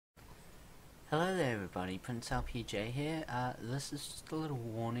Hello there everybody, Prince RPG here. This is just a little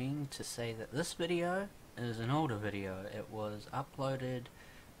warning to say that this video is an older video. It was uploaded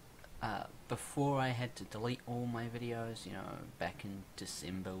before I had to delete all my videos, you know, back in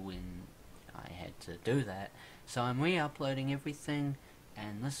December when I had to do that. So I'm re-uploading everything,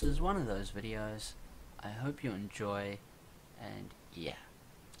 and this is one of those videos. I hope you enjoy, and yeah,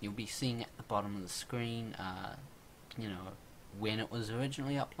 you'll be seeing at the bottom of the screen, you know, when it was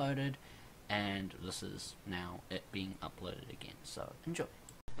originally uploaded. And this is now it being uploaded again, so enjoy.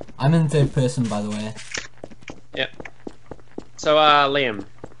 I'm in third person, by the way. Yep. So, Liam.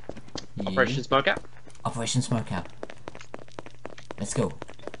 Yeah. Operation Smokeout? Operation Smokeout. Let's go.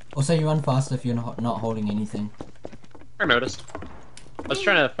 Also, you run faster if you're not holding anything. I noticed. I was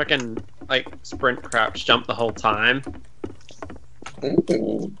trying to fucking, like, sprint crouch jump the whole time.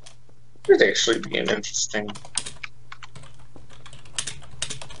 Ooh. Could actually be an interesting.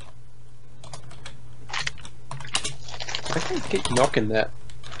 I can keep knocking that.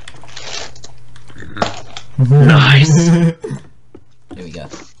 Nice! There we go.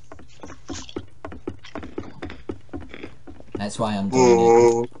 That's why I'm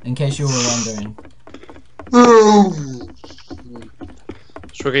doing it. In case you were wondering.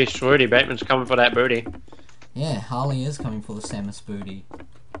 Shwiggy, Bateman's coming for that booty. Yeah, Harley is coming for the Samus booty.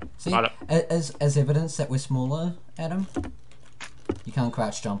 See, as evidence that we're smaller, Adam, you can't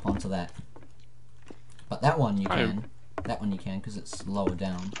crouch jump onto that. But that one you can. That one you can, because it's lower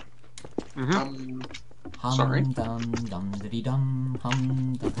down. Sorry? Hum dum dum diddy dum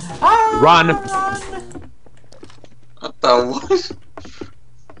hum dum. Run! What the what?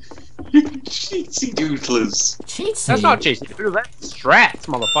 You cheatsy doodlers. Cheatsy? That's not cheatsy, dude. That's strats,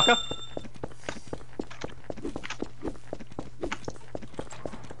 motherfucker.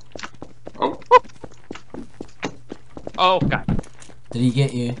 Oh. Oh, God. Did he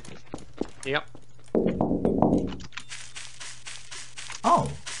get you? Yep. Oh.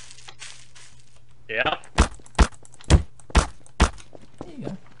 Yep. There you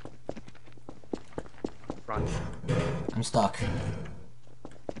go. Run. I'm stuck.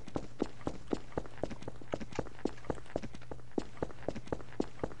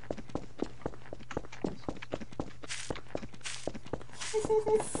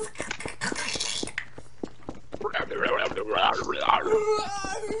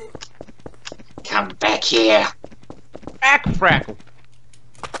 Come back here. Frackle.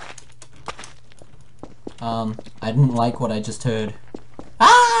 I didn't like what I just heard.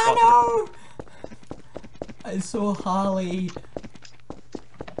 Ah, no! I saw Harley.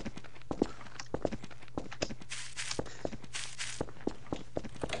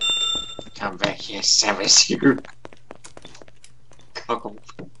 Come back here, Samus, you. Cockle.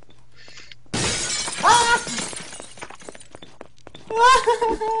 Ah!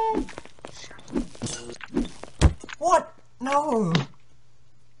 What? No!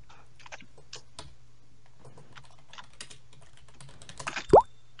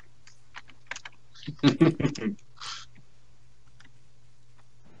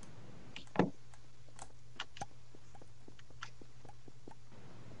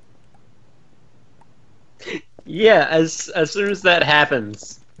 Yeah, as soon as that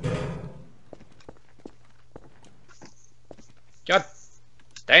happens. God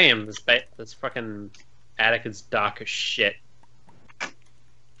damn, this fucking attic is dark as shit.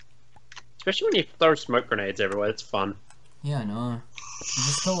 Especially when you throw smoke grenades everywhere, it's fun. Yeah, I know. Is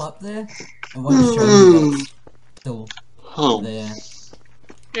it still up there? It won't show you that it's still there.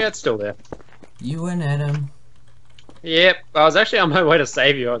 Yeah, it's still there. You and Adam. Yep, I was actually on my way to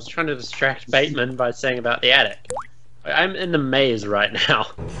save you. I was trying to distract Bateman by saying about the attic. I'm in the maze right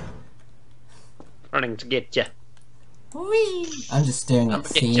now. Running to get you. Whee! I'm just staring at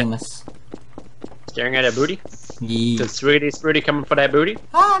Samus. Staring at her booty? Yeah. Is Sweetie coming for that booty?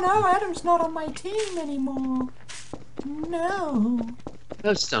 Oh no, Adam's not on my team anymore. No.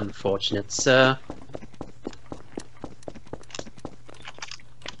 Most unfortunate, sir.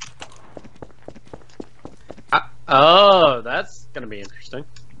 Oh, that's gonna be interesting.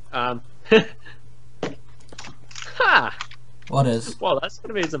 Ha! What is? Well, that's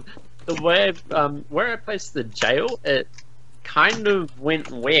gonna be some. The way, where I placed the jail, it kind of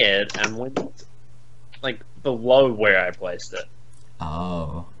went weird and went, like, below where I placed it.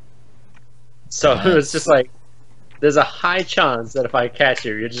 Oh. So it was just like, there's a high chance that if I catch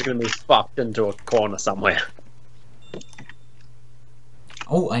you, you're just gonna be fucked into a corner somewhere.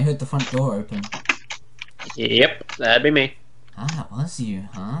 Oh, I heard the front door open. Yep, that'd be me. Ah, it was you,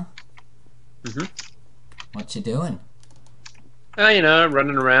 huh? Mm-hmm. What you doing? Oh, you know,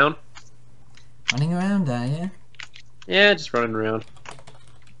 running around. Running around, are you? Yeah, just running around.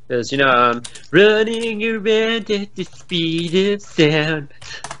 Because, you know, I'm running around at the speed of sound.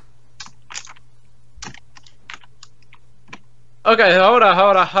 Okay, hold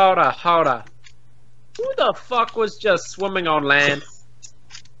on. Who the fuck was just swimming on land?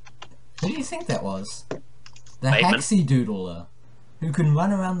 Who do you think that was? The Bateman. Haxie Doodler, who can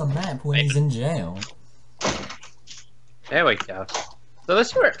run around the map when he's in jail. There we go. So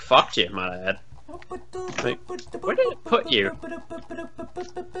this is where it fucked you, might I add. Wait, where did it put you?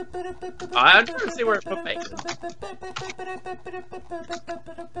 I'm trying to see where it put me.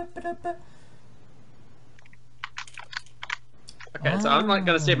 Okay, so I'm not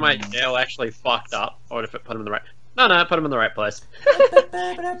gonna see if my jail actually fucked up, or if it put him in the right... No, it put him in the right place. Was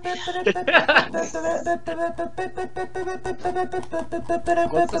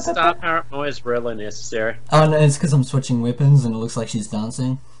the star parrot noise really necessary? Oh no, it's because I'm switching weapons and it looks like she's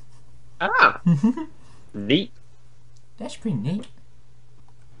dancing. Ah! Neat. That's pretty neat.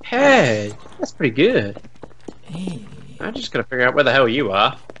 Hey, that's pretty good. Hey. I just gotta figure out where the hell you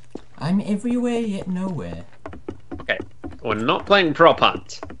are. I'm everywhere yet nowhere. Okay, we're not playing prop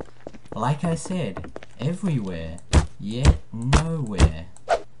hunt. Like I said, everywhere yet nowhere.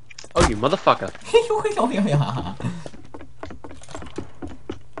 Oh, you motherfucker.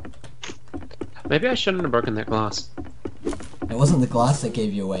 Maybe I shouldn't have broken that glass. It wasn't the glass that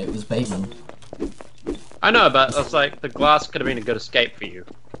gave you away, it was Bateman. I know, but it's like the glass could have been a good escape for you.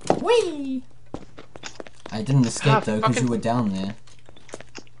 Whee! I didn't escape though, because you were down there.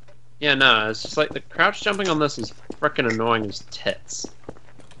 Yeah, no, it's just like the crouch jumping on this is frickin' annoying as tits.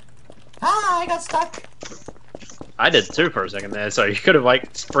 Ah, I got stuck! I did too for a second there, so you could have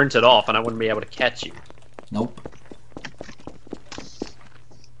like sprinted off and I wouldn't be able to catch you. Nope.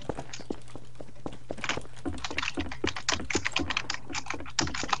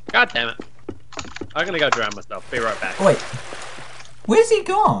 God damn it. I'm gonna go drown myself. Be right back. Wait. Where's he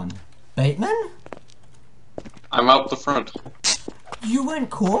gone? Bateman? I'm out the front. You weren't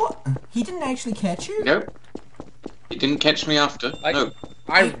caught? He didn't actually catch you? Nope. He didn't catch me after. No.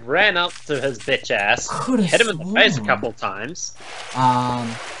 I ran up to his bitch ass, Could've hit him in the face a sworn. couple times. I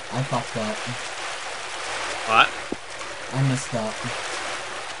fucked up. What? I messed up.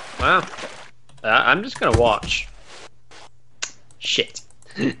 Well, I'm just gonna watch. Shit.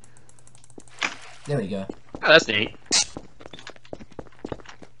 There we go. Oh, that's neat.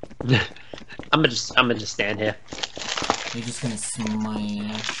 I'm gonna just stand here. You're just gonna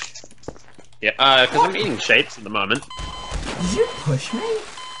smash. Yeah, because I'm eating shapes at the moment. Did you push me?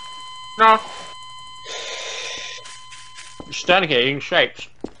 No. You're standing here eating shapes.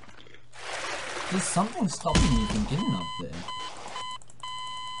 There's something stopping you from getting up there.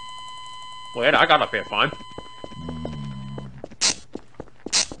 Weird, I got up here fine.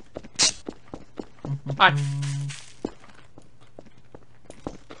 Hi.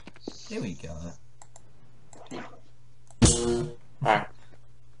 There we go. Alright.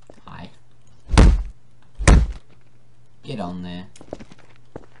 Hi. Get on there.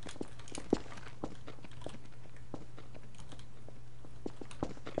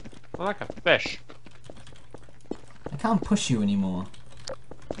 I'm like a fish. I can't push you anymore.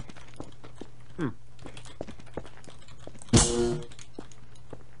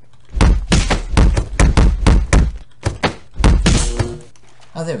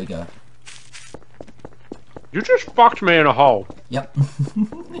 Oh, there we go. You just fucked me in a hole. Yep.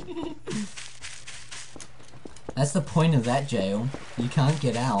 That's the point of that jail. You can't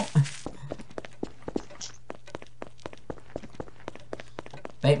get out.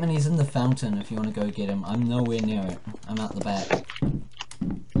 Bateman, he's in the fountain if you want to go get him. I'm nowhere near it. I'm out the back.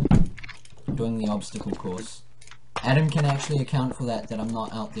 Doing the obstacle course. Adam can actually account for that I'm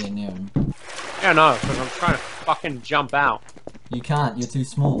not out there near him. Yeah, no, because I'm trying to fucking jump out. You can't, you're too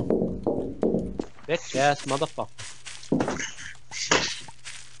small. Bitch ass motherfucker.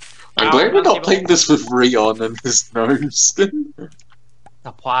 I'm glad we're not playing this with Rion and his nose.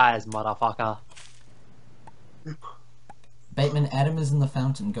 Supplies, motherfucker. Bateman, Adam is in the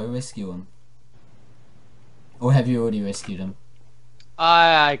fountain. Go rescue him. Or have you already rescued him?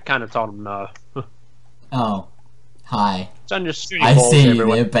 I kind of told him no. Oh. Hi. Son, just shooting I balls see you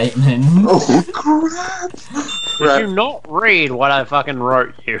everywhere. there, Bateman. Oh crap! Did you not read what I fucking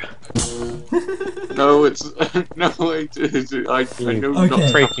wrote you? No, it's no. I did. I know Okay. not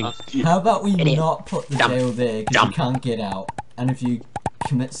Freaking. How about we Idiot. not put the Dumb. jail there because Dumb. you can't get out? And if you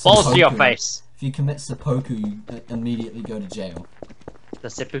commit seppuku, Balls to your face. If you commit seppuku, you immediately go to jail. The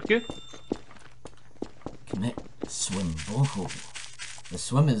seppuku? Commit swimboku. The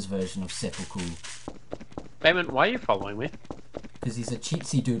swimmer's version of seppuku. Bateman, why are you following me? Because he's a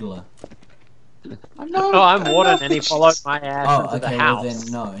cheatsy doodler. I'm No, Oh, I'm Warden, and he followed my ass Oh, into okay, the well house.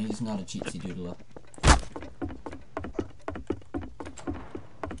 then, no, he's not a cheatsy doodler.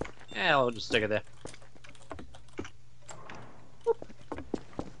 Yeah, I'll just stick it there.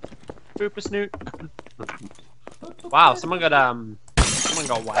 Booper snoot. Wow, someone got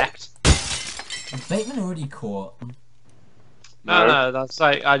whacked. Is Bateman already caught? No, that's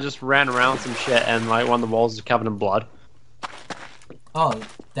like, I just ran around some shit and like one of the walls is covered in blood. Oh,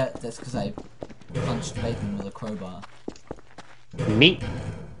 that's because I punched Bateman with a crowbar. Meat.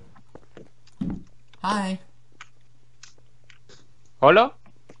 Hi. Hola?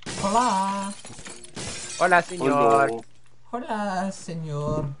 Hola. Hola, señor. Hello. Hola,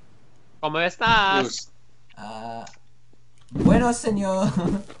 señor. ¿Cómo estás? Yes. Bueno, señor.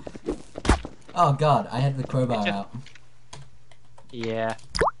 Oh god, I had the crowbar out. Yeah.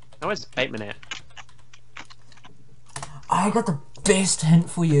 Now where's Bateman at? I got the best hint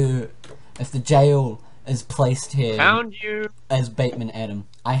for you. If the jail is placed here Found you. as Bateman Adam,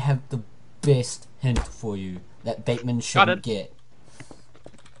 I have the best hint for you that Bateman shouldn't get.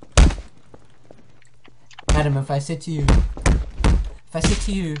 Adam, if I said to you,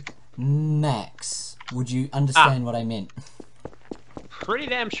 Max, would you understand what I meant? Pretty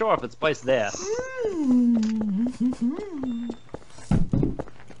damn sure if it's placed there.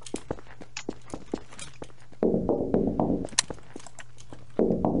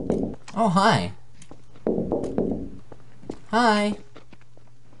 Oh, hi. Hi.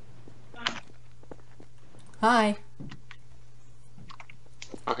 Hi.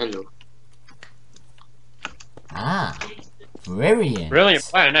 Oh, hello. Ah, brilliant. Brilliant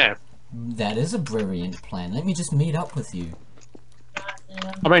plan, eh? That is a brilliant plan. Let me just meet up with you.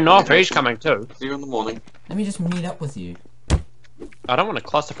 I mean, North East coming too. See you in the morning. Let me just meet up with you. I don't want to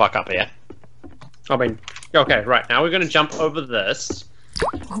clusterfuck up here. I mean, okay, right, now we're gonna jump over this.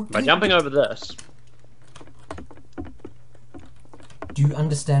 By jumping over this. Do you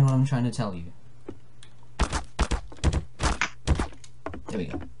understand what I'm trying to tell you? There we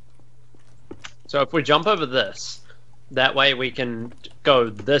go. So if we jump over this, that way we can go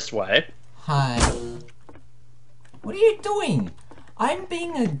this way. Hi. What are you doing? I'm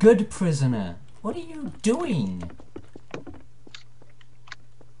being a good prisoner. What are you doing?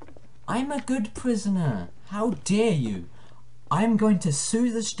 I'm a good prisoner. How dare you? I'm going to sue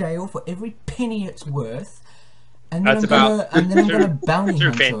this jail for every penny it's worth, and then That's I'm gonna bounty two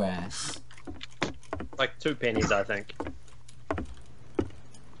hunt pennies. your ass. Like 2 pennies, I think.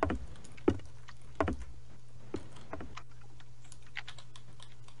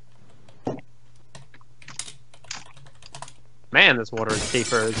 Man, this water is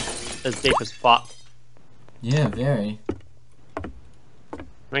deeper, as deep as fuck. Yeah, very. I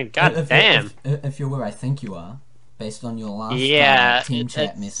mean, goddamn. If you're where I think you are, based on your last team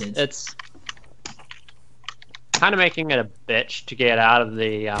chat message. It's kind of making it a bitch to get out of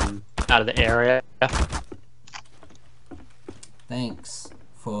the area. Thanks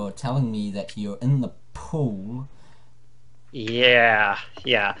for telling me that you're in the pool. Yeah.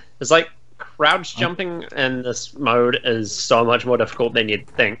 It's like crouch jumping in this mode is so much more difficult than you'd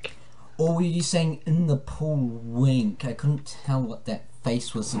think. Or were you saying in the pool wink? I couldn't tell what that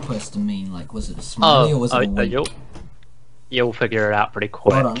face was supposed to mean. Like, was it a smiley or was it a wink? You'll figure it out pretty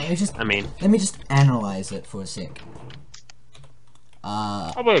quick. Hold on, let me just analyze it for a sec.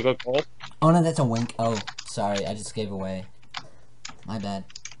 Probably a good call. Oh no, that's a wink. Oh, sorry, I just gave away. My bad.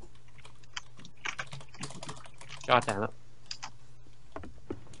 God damn it.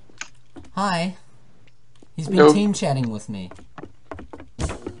 Hi. He's been Hello. team chatting with me.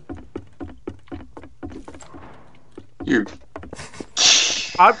 You.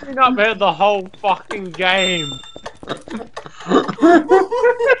 I've been up here the whole fucking game.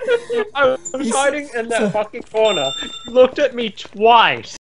 I was hiding in that fucking corner. He looked at me twice.